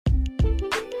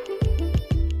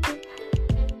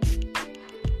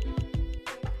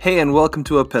Hey, and welcome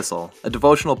to Epistle, a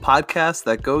devotional podcast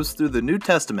that goes through the New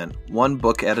Testament one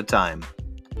book at a time.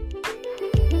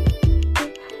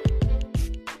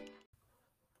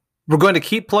 We're going to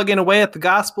keep plugging away at the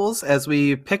Gospels as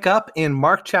we pick up in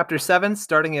Mark chapter 7,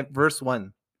 starting at verse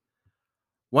 1.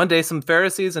 One day, some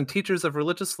Pharisees and teachers of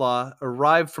religious law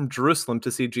arrived from Jerusalem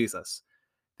to see Jesus.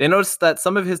 They noticed that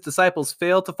some of his disciples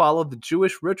failed to follow the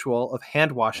Jewish ritual of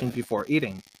hand washing before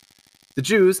eating. The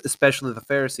Jews, especially the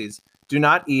Pharisees, do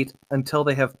not eat until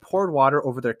they have poured water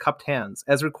over their cupped hands,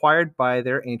 as required by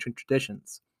their ancient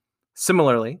traditions.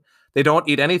 Similarly, they don't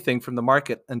eat anything from the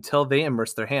market until they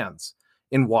immerse their hands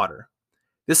in water.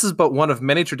 This is but one of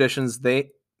many traditions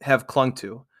they have clung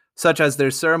to, such as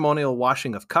their ceremonial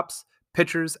washing of cups,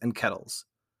 pitchers, and kettles.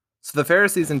 So the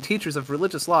Pharisees and teachers of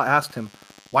religious law asked him,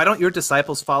 "Why don't your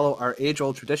disciples follow our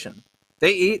age-old tradition?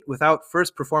 They eat without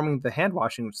first performing the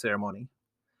hand-washing ceremony."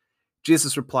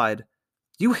 Jesus replied,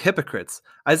 "You hypocrites!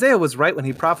 Isaiah was right when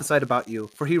he prophesied about you,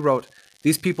 for he wrote,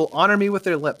 'These people honor me with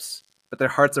their lips, but their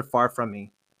hearts are far from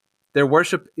me. Their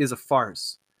worship is a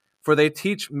farce, for they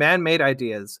teach man-made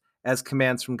ideas as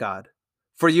commands from God.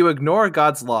 For you ignore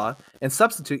God's law and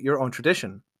substitute your own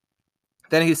tradition.'"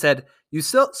 Then he said, "You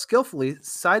skillfully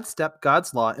sidestep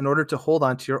God's law in order to hold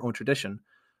on to your own tradition.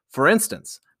 For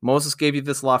instance, Moses gave you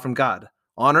this law from God: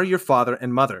 honor your father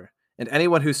and mother, and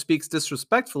anyone who speaks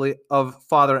disrespectfully of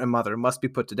father and mother must be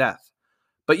put to death.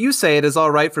 But you say it is all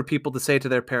right for people to say to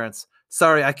their parents,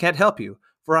 'Sorry, I can't help you,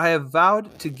 for I have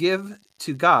vowed to give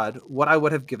to God what I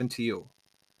would have given to you.'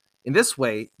 In this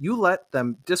way, you let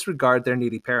them disregard their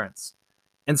needy parents.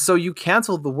 And so you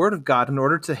cancel the word of God in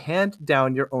order to hand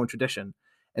down your own tradition.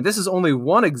 And this is only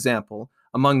one example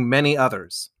among many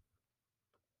others."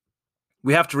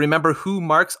 We have to remember who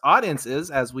Mark's audience is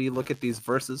as we look at these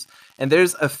verses, and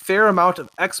there's a fair amount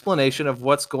of explanation of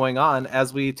what's going on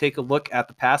as we take a look at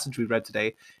the passage we read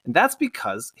today, and that's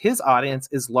because his audience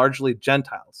is largely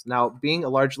Gentiles. Now, being a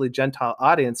largely Gentile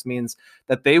audience means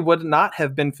that they would not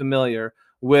have been familiar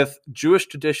with Jewish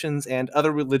traditions and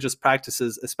other religious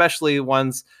practices, especially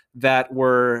ones that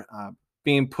were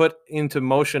being put into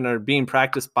motion or being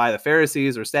practiced by the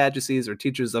Pharisees or Sadducees or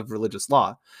teachers of religious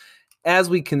law.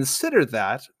 As we consider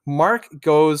that, Mark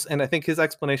goes, and I think his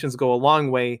explanations go a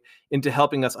long way into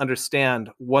helping us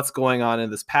understand what's going on in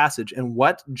this passage and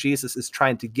what Jesus is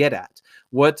trying to get at,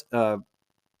 what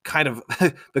kind of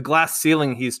the glass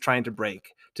ceiling he's trying to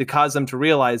break to cause them to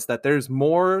realize that there's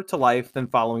more to life than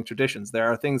following traditions. There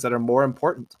are things that are more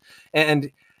important.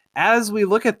 And as we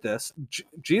look at this,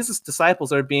 Jesus'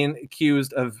 disciples are being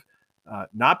accused of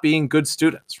not being good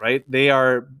students, right? They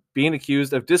are being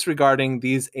accused of disregarding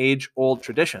these age-old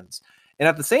traditions. And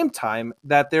at the same time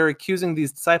that they're accusing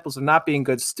these disciples of not being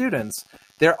good students,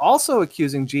 they're also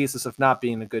accusing Jesus of not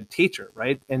being a good teacher,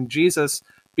 right? And Jesus,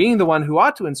 being the one who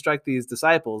ought to instruct these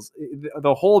disciples,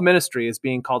 the whole ministry is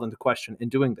being called into question in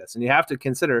doing this. And you have to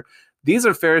consider, these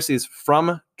are Pharisees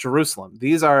from Jerusalem.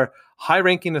 These are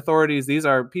high-ranking authorities. These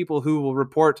are people who will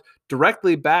report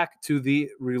directly back to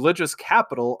the religious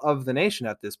capital of the nation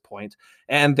at this point.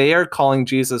 And they are calling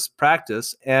Jesus'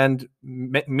 practice and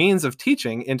means of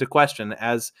teaching into question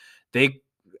as they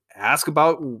ask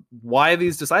about why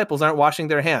these disciples aren't washing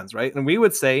their hands, right? And we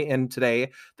would say in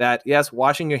today that, yes,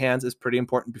 washing your hands is pretty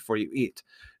important before you eat.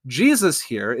 Jesus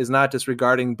here is not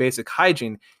disregarding basic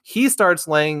hygiene. He starts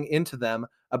laying into them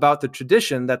about the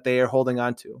tradition that they are holding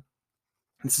on to.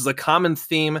 This is a common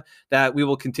theme that we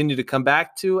will continue to come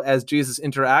back to as Jesus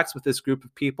interacts with this group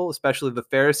of people, especially the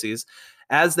Pharisees,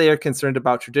 as they are concerned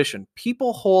about tradition.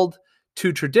 People hold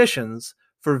to traditions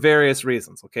for various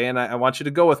reasons, okay? And I want you to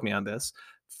go with me on this.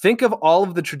 Think of all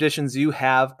of the traditions you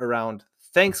have around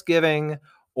Thanksgiving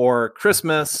or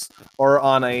Christmas or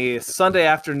on a Sunday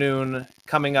afternoon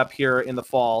coming up here in the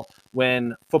fall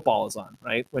when football is on,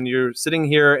 right? When you're sitting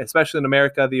here, especially in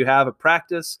America, that you have a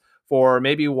practice for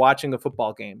maybe watching a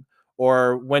football game,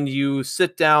 or when you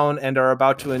sit down and are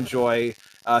about to enjoy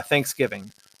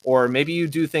Thanksgiving, or maybe you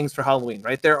do things for Halloween,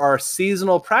 right? There are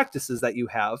seasonal practices that you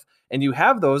have, and you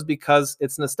have those because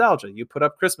it's nostalgia. You put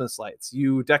up Christmas lights,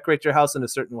 you decorate your house in a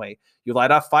certain way, you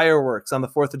light off fireworks on the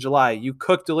 4th of July, you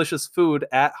cook delicious food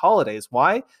at holidays.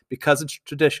 Why? Because it's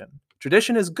tradition.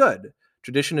 Tradition is good.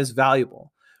 Tradition is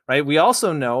valuable. Right? We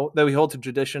also know that we hold to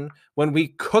tradition when we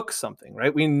cook something,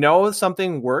 right? We know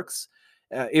something works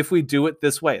if we do it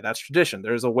this way. That's tradition.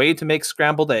 There's a way to make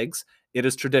scrambled eggs. It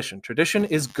is tradition. Tradition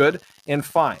is good and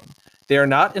fine. They are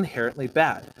not inherently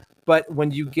bad. But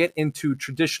when you get into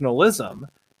traditionalism,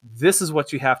 this is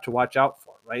what you have to watch out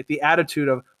for, right? The attitude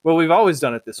of, well, we've always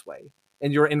done it this way.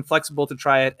 and you're inflexible to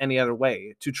try it any other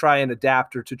way, to try and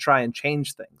adapt or to try and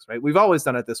change things, right? We've always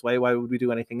done it this way. Why would we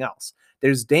do anything else?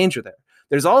 There's danger there.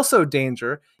 There's also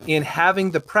danger in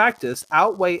having the practice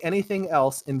outweigh anything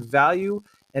else in value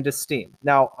and esteem.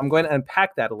 Now, I'm going to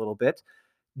unpack that a little bit.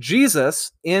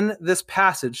 Jesus, in this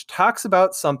passage, talks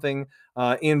about something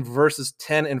in verses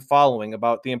 10 and following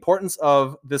about the importance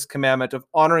of this commandment of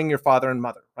honoring your father and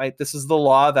mother, right? This is the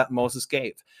law that Moses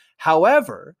gave.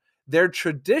 However, their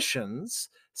traditions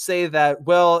say that,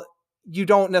 well, you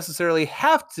don't necessarily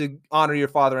have to honor your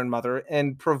father and mother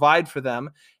and provide for them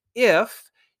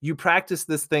if you practice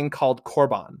this thing called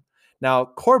korban. Now,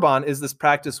 korban is this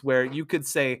practice where you could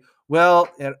say, well,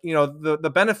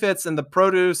 the benefits and the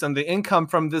produce and the income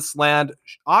from this land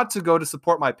ought to go to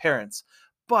support my parents.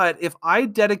 But if I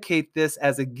dedicate this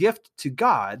as a gift to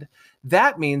God,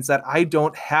 that means that I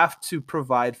don't have to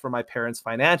provide for my parents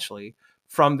financially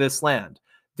from this land.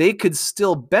 They could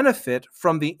still benefit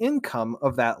from the income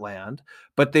of that land,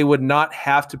 but they would not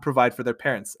have to provide for their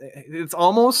parents. It's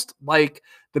almost like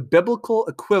the biblical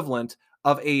equivalent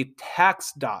of a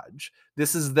tax dodge.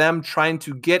 This is them trying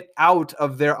to get out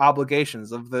of their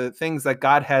obligations, of the things that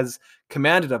God has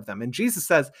commanded of them. And Jesus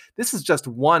says, this is just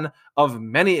one of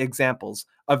many examples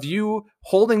of you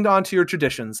holding on to your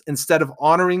traditions instead of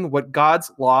honoring what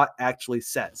God's law actually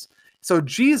says. So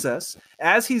Jesus,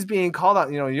 as he's being called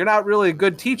out, you're not really a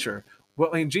good teacher.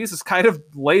 Well, Jesus kind of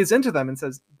lays into them and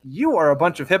says, you are a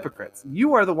bunch of hypocrites.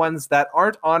 You are the ones that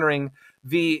aren't honoring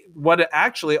what it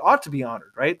actually ought to be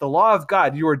honored, right? The law of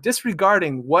God. You are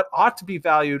disregarding what ought to be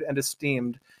valued and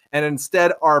esteemed, and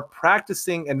instead are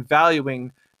practicing and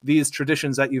valuing these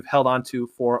traditions that you've held on to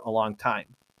for a long time.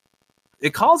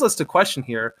 It calls us to question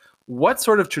here what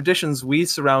sort of traditions we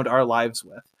surround our lives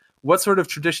with. What sort of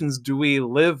traditions do we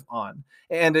live on?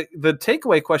 And the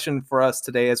takeaway question for us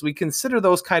today, as we consider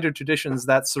those kind of traditions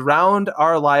that surround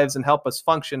our lives and help us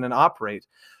function and operate,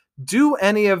 do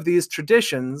any of these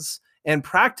traditions and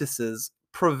practices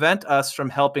prevent us from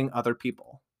helping other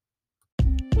people?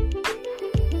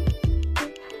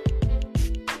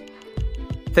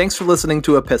 Thanks for listening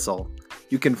to Epistle.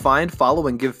 You can find, follow,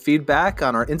 and give feedback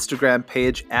on our Instagram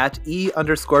page at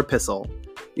 @e_pistle.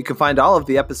 You can find all of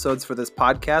the episodes for this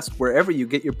podcast wherever you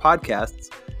get your podcasts,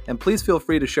 and please feel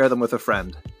free to share them with a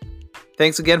friend.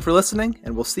 Thanks again for listening,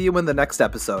 and we'll see you in the next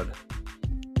episode.